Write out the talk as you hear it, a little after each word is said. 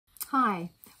Hi,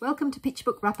 welcome to Picture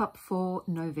Book Wrap Up for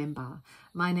November.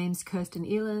 My name's Kirsten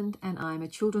Eland and I'm a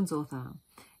children's author.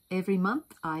 Every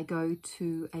month I go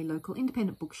to a local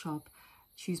independent bookshop,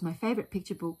 choose my favourite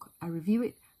picture book, I review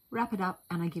it, wrap it up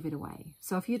and I give it away.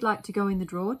 So if you'd like to go in the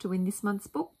draw to win this month's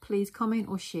book, please comment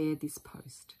or share this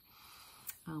post.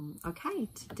 Okay,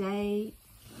 today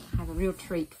I have a real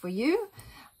treat for you.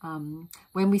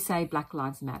 When We Say Black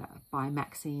Lives Matter by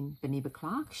Maxine Beneba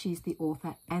Clarke. She's the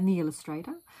author and the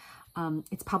illustrator.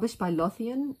 It's published by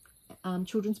Lothian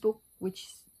children's books,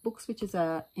 which is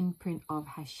an imprint of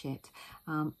Hachette.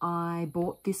 I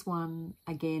bought this one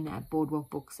again at Boardwalk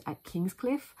Books at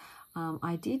Kingscliff.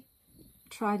 I did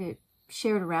try to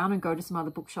share it around and go to some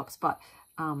other bookshops, but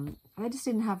they just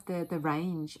didn't have the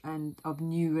range of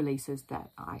new releases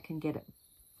that I can get at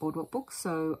Boardwalk Books.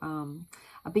 So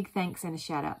a big thanks and a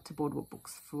shout out to Boardwalk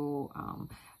Books for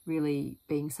really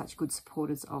being such good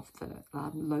supporters of the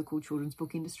local children's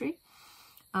book industry.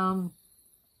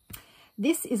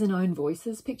 This is an Own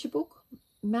Voices picture book.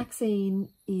 Maxine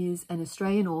is an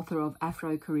Australian author of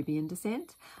Afro-Caribbean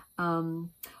descent.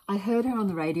 I heard her on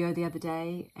the radio the other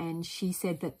day and she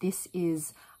said that this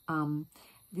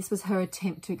was her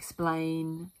attempt to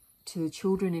explain to the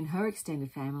children in her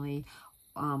extended family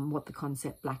what the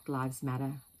concept Black Lives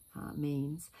Matter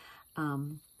means.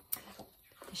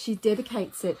 She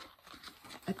dedicates it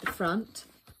at the front,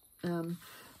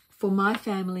 for my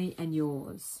family and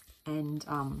yours, and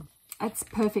that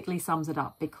perfectly sums it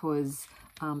up, because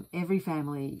every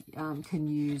family can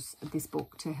use this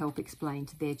book to help explain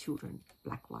to their children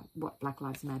what Black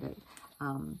Lives Matter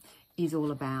is all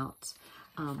about.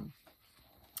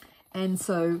 And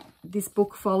so this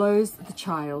book follows the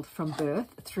child from birth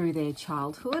through their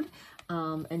childhood.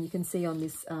 And you can see on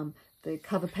this, the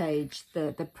cover page,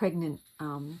 the pregnant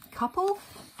couple,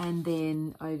 and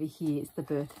then over here is the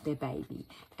birth of their baby.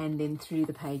 And then through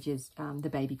the pages, the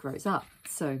baby grows up.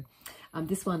 So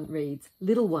this one reads,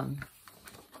 Little One.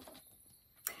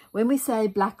 When we say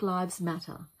Black Lives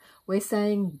Matter, we're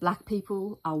saying Black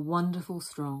people are wonderful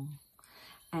strong.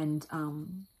 And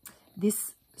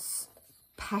this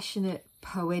passionate,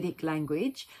 poetic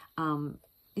language,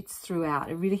 it's throughout.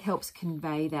 It really helps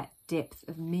convey that depth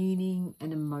of meaning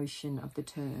and emotion of the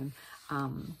term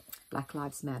Black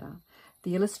Lives Matter.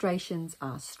 The illustrations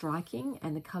are striking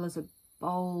and the colours are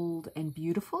bold and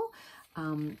beautiful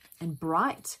and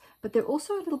bright, but they're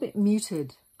also a little bit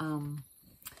muted, and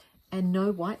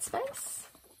no white space,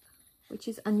 which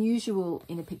is unusual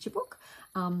in a picture book.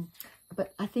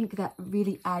 But I think that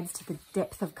really adds to the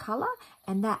depth of colour,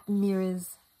 and that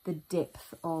mirrors the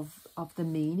depth of the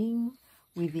meaning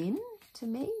within, to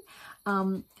me.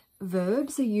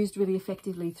 Verbs are used really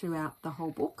effectively throughout the whole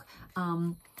book.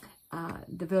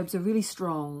 The verbs are really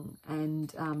strong,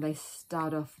 and they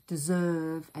start off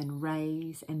deserve and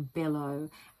raise and bellow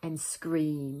and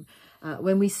scream.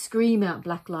 When we scream out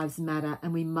Black Lives Matter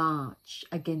and we march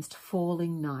against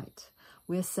falling night,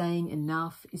 we're saying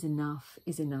enough is enough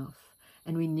is enough,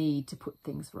 and we need to put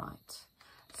things right.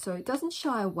 So it doesn't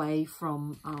shy away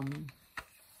from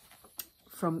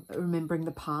remembering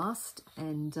the past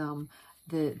and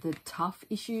the tough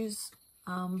issues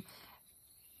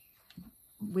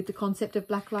with the concept of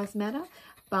Black Lives Matter,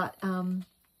 but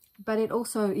it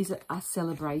also is a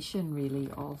celebration really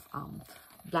of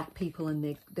Black people and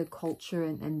their culture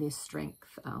and their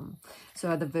strength.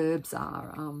 So the verbs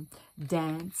are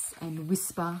dance and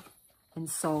whisper and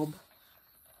sob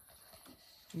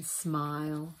and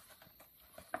smile.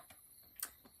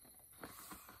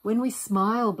 When we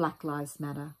smile Black Lives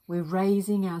Matter, we're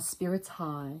raising our spirits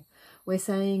high. We're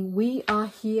saying we are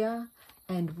here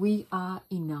and we are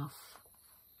enough.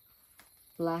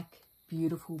 Black,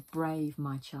 beautiful, brave,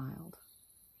 my child.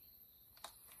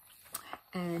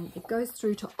 And it goes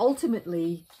through to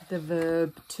ultimately the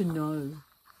verb to know,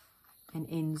 and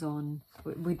ends on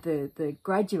with the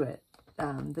graduate.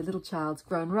 The little child's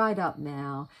grown right up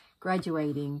now,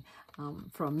 graduating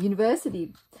from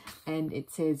university, and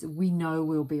it says, we know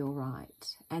we'll be all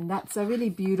right. And that's a really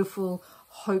beautiful,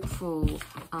 hopeful,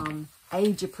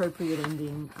 age-appropriate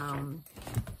ending.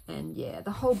 And yeah,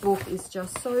 the whole book is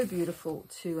just so beautiful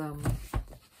to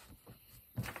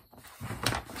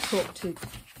talk to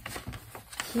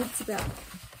kids about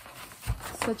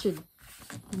such a,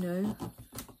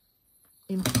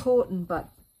 important but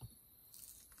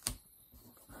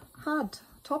hard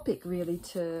topic really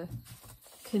to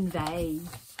convey,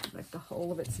 like the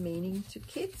whole of its meaning to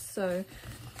kids. So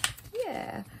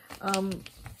yeah,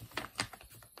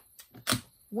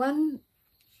 one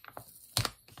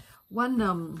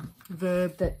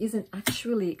verb that isn't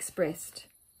actually expressed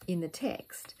in the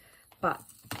text, but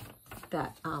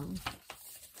that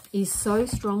is so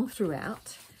strong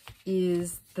throughout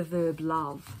is the verb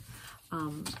love.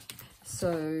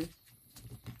 So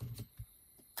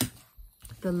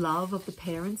the love of the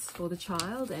parents for the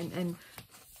child and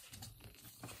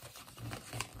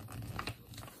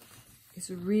is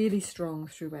really strong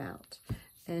throughout.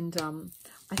 And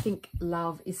I think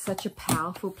love is such a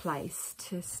powerful place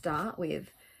to start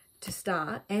with,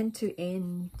 and to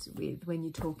end with when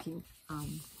you're talking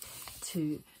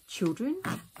to children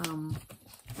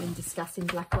when discussing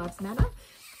Black Lives Matter.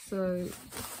 So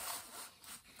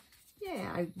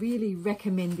yeah, I really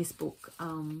recommend this book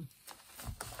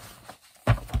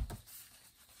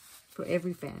for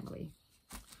every family.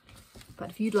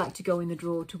 But if you'd like to go in the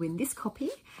draw to win this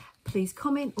copy, please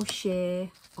comment or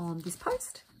share on this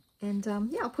post, and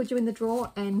yeah, I'll put you in the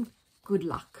draw, and good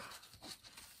luck.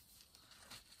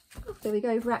 Oh, there we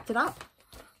go, we've wrapped it up.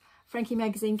 Frankie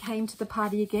Magazine came to the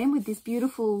party again with this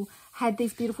beautiful, had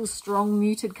these beautiful strong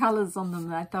muted colours on them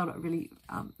that I thought it really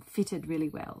fitted really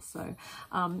well. So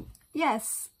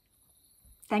yes,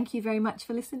 thank you very much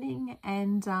for listening,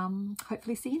 and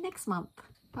hopefully see you next month.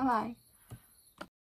 Bye bye.